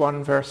Hebrews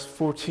 1 verse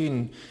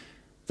 14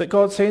 that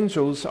God's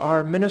angels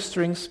are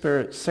ministering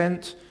spirits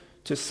sent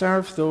to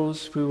serve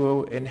those who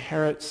will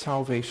inherit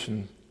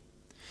salvation,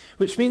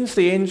 which means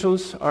the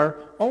angels are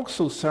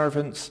also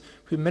servants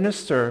who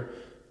minister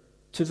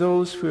to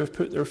those who have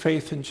put their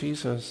faith in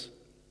Jesus.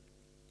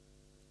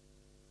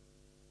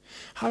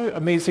 How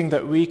amazing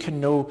that we can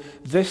know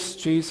this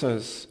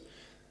Jesus,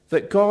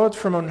 that God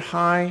from on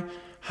high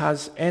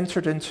has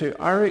entered into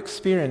our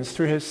experience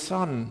through his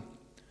Son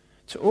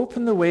to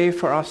open the way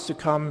for us to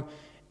come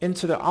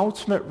into the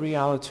ultimate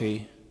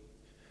reality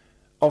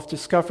of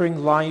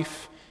discovering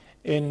life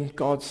in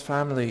God's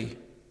family,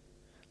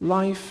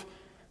 life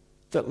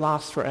that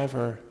lasts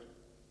forever.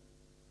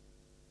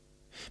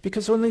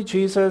 Because only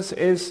Jesus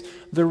is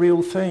the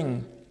real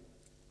thing.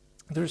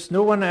 There's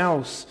no one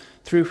else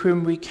through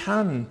whom we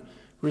can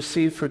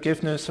receive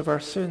forgiveness of our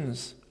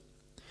sins.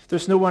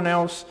 There's no one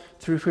else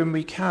through whom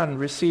we can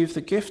receive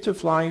the gift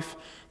of life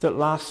that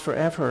lasts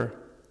forever,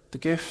 the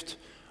gift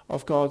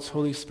of God's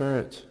Holy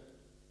Spirit.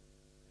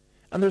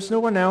 And there's no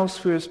one else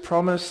who has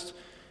promised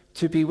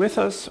to be with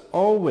us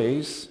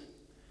always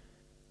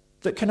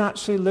that can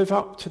actually live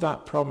up to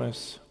that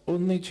promise.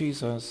 Only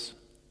Jesus.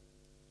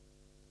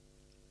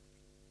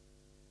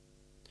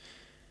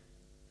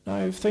 Now,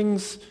 if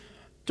things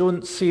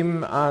don't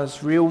seem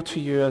as real to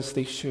you as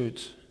they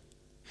should,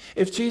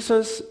 if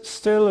Jesus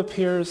still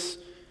appears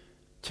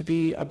to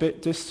be a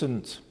bit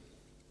distant,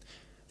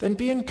 then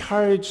be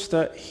encouraged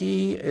that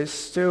he is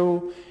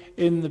still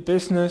in the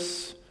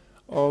business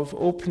of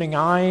opening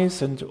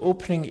eyes and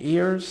opening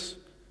ears.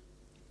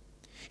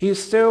 He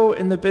is still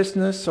in the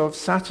business of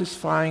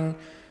satisfying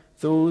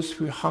those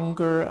who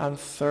hunger and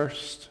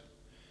thirst.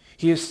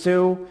 He is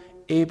still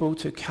able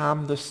to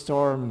calm the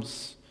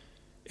storms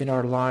in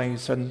our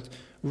lives and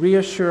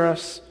reassure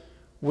us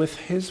with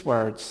his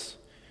words.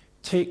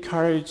 Take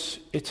courage,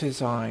 it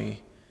is I.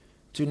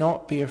 Do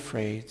not be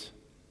afraid.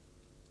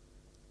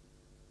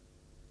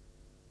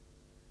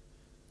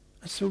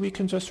 And so we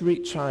can just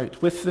reach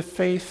out with the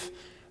faith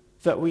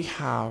that we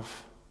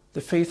have,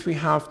 the faith we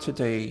have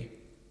today.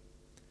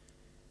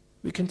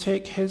 We can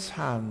take his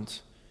hand.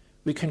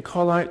 We can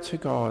call out to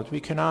God. We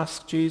can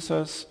ask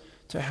Jesus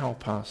to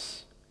help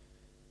us.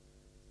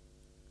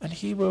 And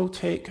he will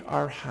take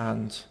our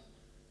hand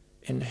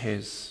in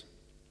his.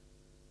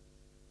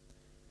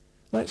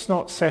 Let's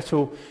not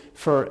settle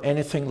for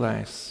anything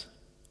less.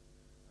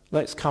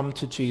 Let's come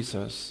to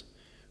Jesus,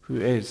 who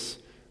is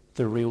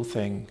the real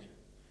thing.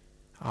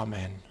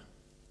 Amen.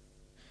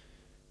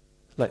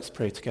 Let's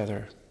pray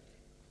together.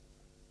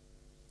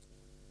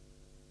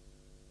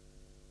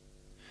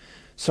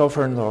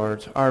 Sovereign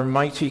Lord, our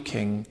mighty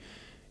King,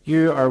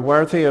 you are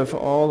worthy of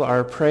all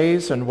our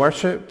praise and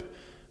worship,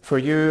 for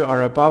you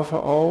are above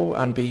all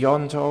and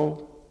beyond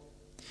all.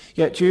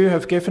 Yet you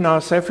have given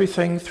us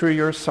everything through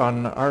your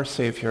Son, our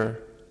Saviour.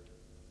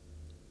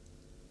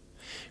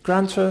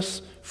 Grant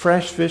us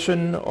fresh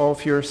vision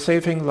of your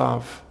saving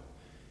love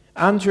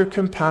and your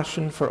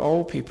compassion for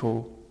all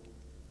people.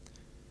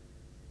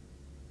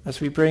 As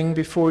we bring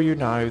before you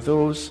now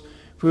those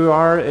who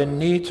are in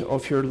need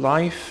of your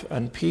life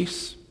and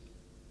peace,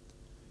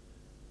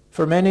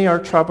 for many are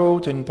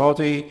troubled in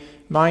body,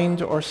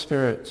 mind, or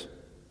spirit.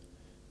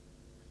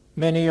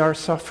 Many are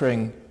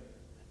suffering,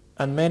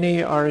 and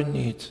many are in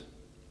need.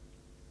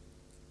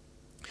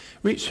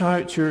 Reach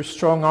out your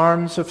strong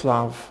arms of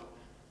love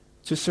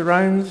to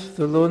surround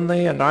the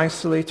lonely and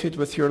isolated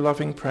with your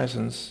loving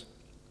presence.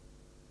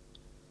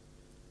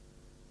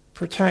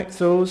 Protect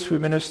those who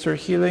minister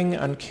healing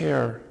and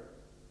care.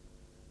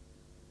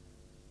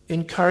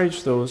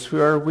 Encourage those who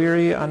are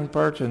weary and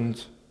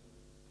burdened.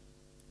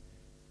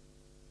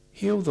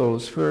 Heal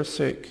those who are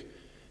sick.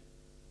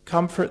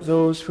 Comfort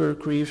those who are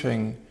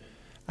grieving,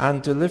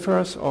 and deliver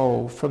us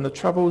all from the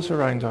troubles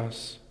around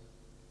us.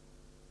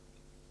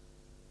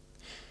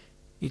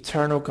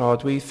 Eternal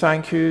God, we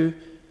thank you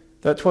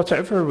that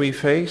whatever we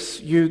face,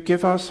 you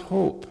give us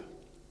hope,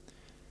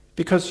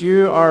 because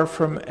you are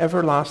from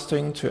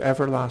everlasting to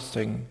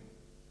everlasting,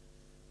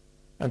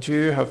 and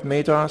you have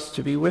made us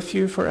to be with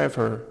you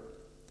forever,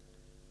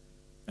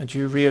 and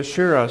you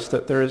reassure us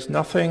that there is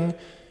nothing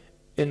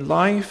in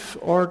life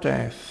or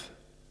death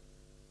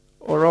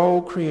or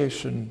all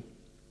creation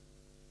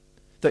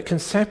that can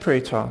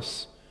separate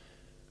us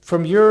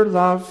from your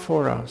love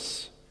for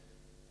us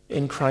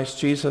in Christ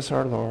Jesus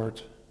our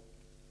Lord.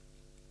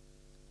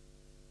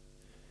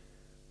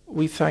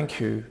 We thank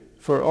you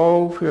for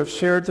all who have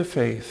shared the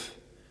faith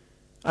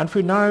and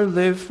who now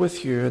live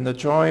with you in the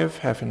joy of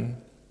heaven,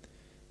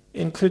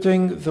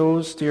 including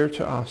those dear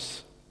to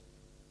us.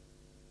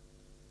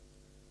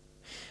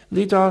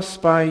 Lead us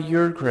by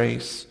your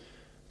grace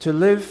to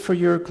live for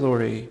your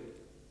glory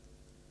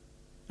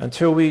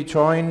until we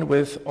join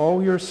with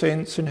all your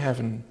saints in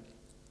heaven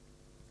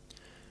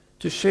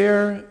to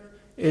share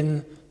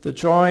in the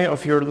joy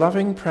of your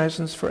loving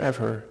presence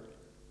forever.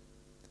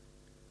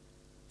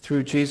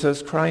 Through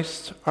Jesus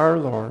Christ our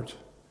Lord,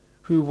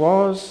 who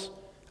was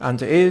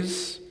and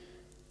is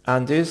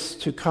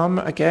to come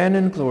again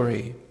in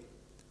glory,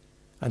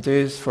 and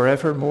is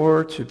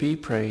forevermore to be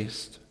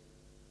praised.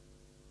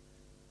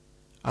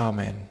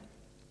 Amen.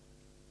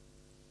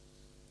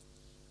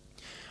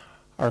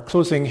 Our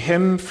closing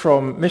hymn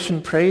from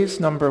Mission Praise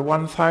number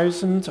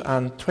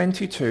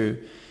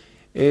 1022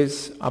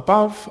 is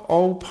Above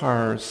All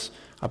Powers,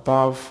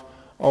 Above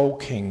All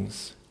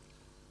Kings.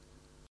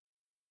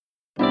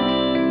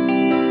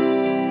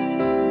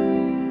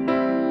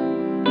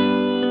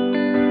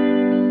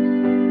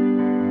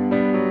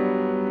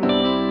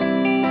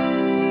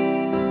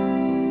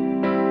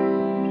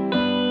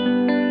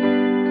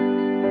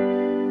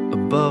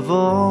 Above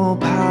all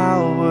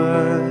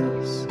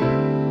powers,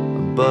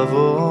 above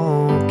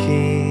all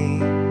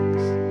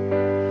kings,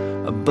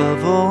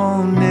 above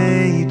all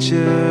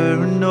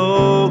nature and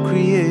all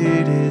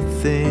created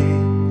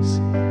things,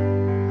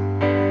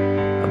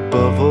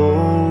 above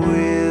all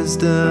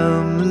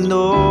wisdom and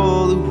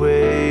all the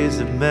ways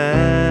of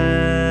man.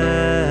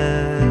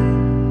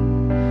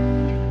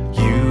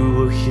 You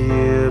were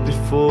here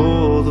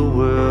before the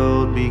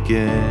world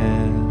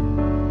began.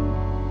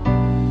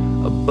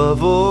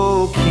 Above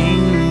all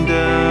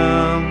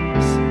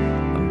kingdoms,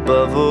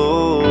 above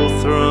all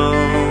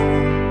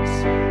thrones,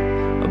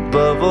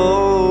 above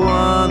all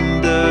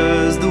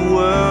wonders the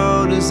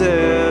world has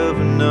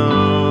ever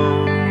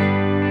known,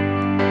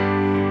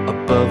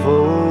 above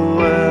all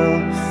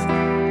wealth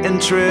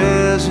and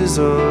treasures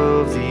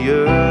of the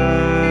earth,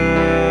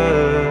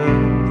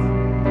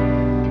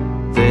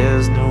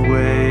 there's no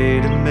way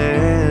to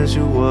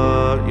measure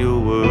what you're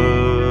worth.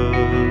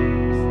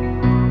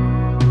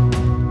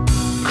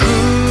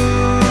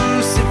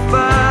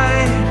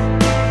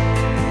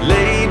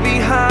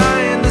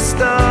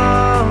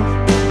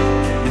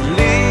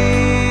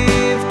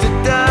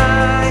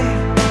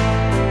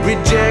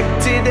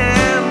 Rejected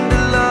and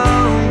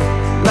alone,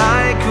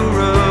 like a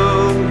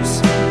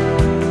rose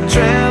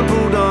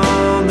trampled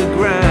on the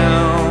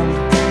ground.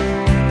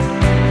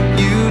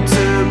 You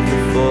took the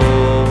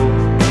fall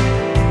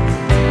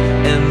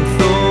and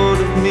thought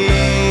of me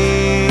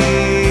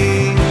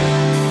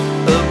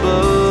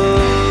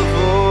above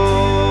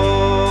all,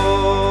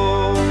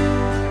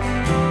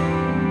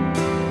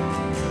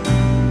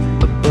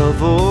 above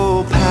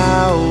all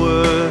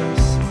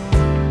powers,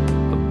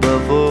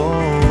 above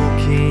all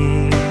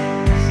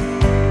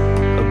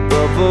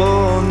above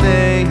all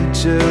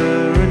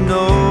nature and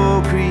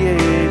all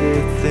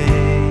created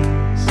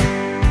things,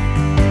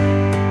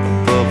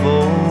 above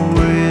all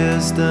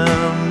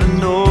wisdom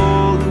and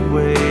all the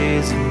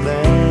ways of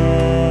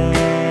man.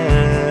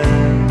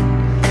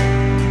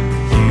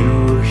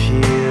 You were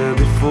here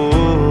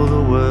before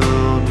the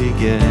world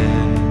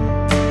began.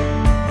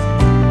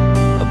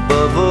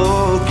 Above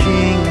all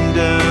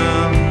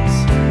kingdoms,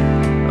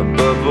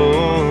 above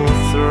all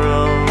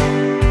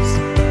thrones,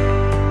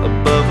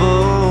 above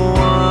all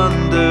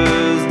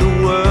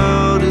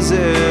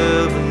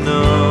ever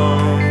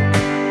known,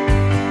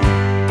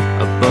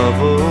 above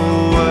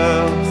all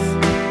wealth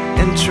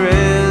and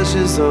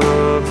treasures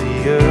of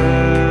the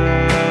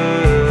earth,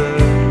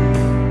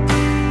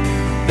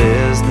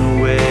 there's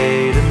no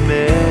way to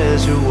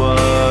measure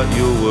what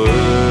you're worth.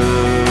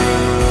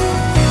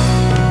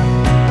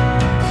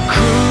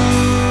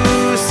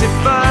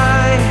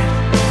 Crucified,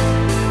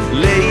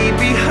 laid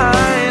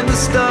behind the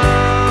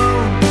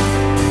stone,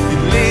 you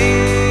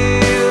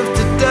live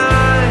to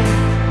die,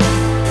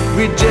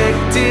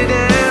 rejected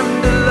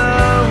and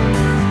alone,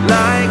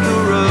 like a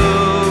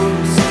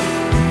rose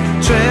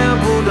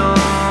trampled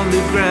on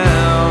the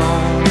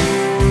ground.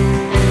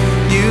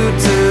 You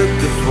took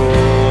the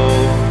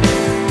fall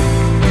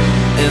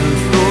and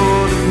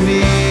thought of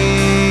me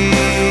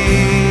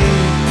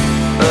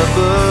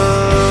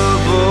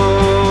above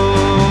all.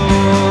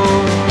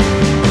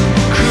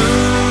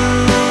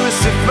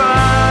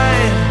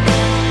 Crucified,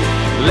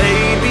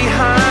 laid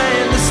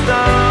behind the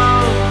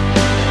stone,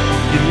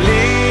 you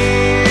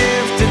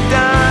live to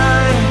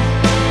die,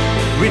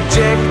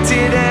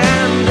 rejected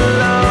and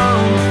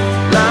alone,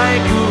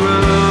 like a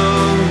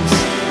rose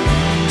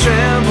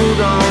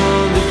trampled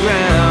on the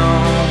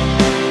ground.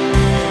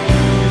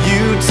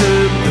 You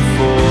took the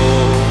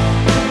fall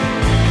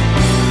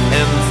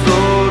and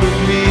thought of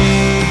me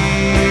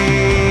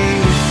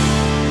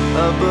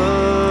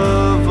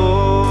above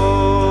all.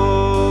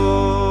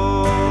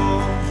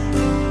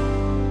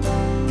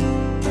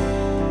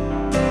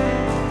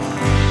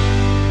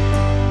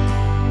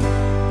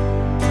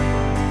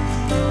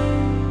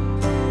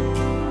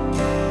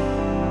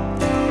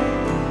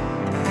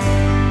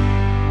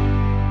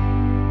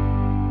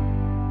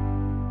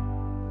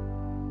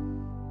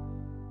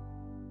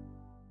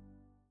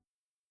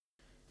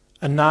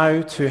 And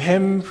now to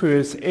him who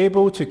is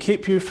able to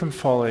keep you from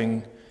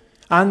falling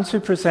and to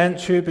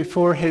present you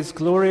before his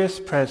glorious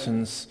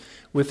presence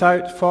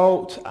without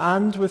fault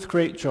and with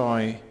great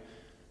joy,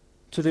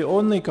 to the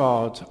only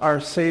God, our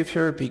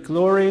Saviour, be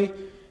glory,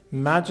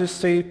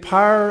 majesty,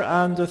 power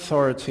and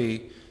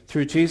authority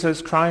through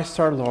Jesus Christ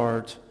our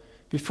Lord,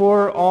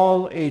 before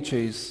all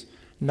ages,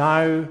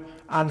 now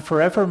and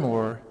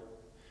forevermore.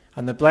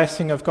 And the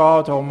blessing of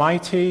God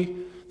Almighty,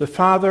 the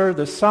Father,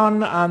 the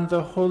Son, and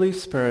the Holy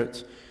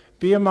Spirit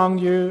be among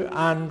you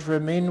and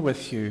remain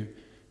with you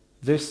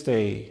this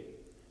day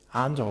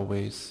and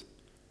always.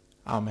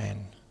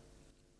 Amen.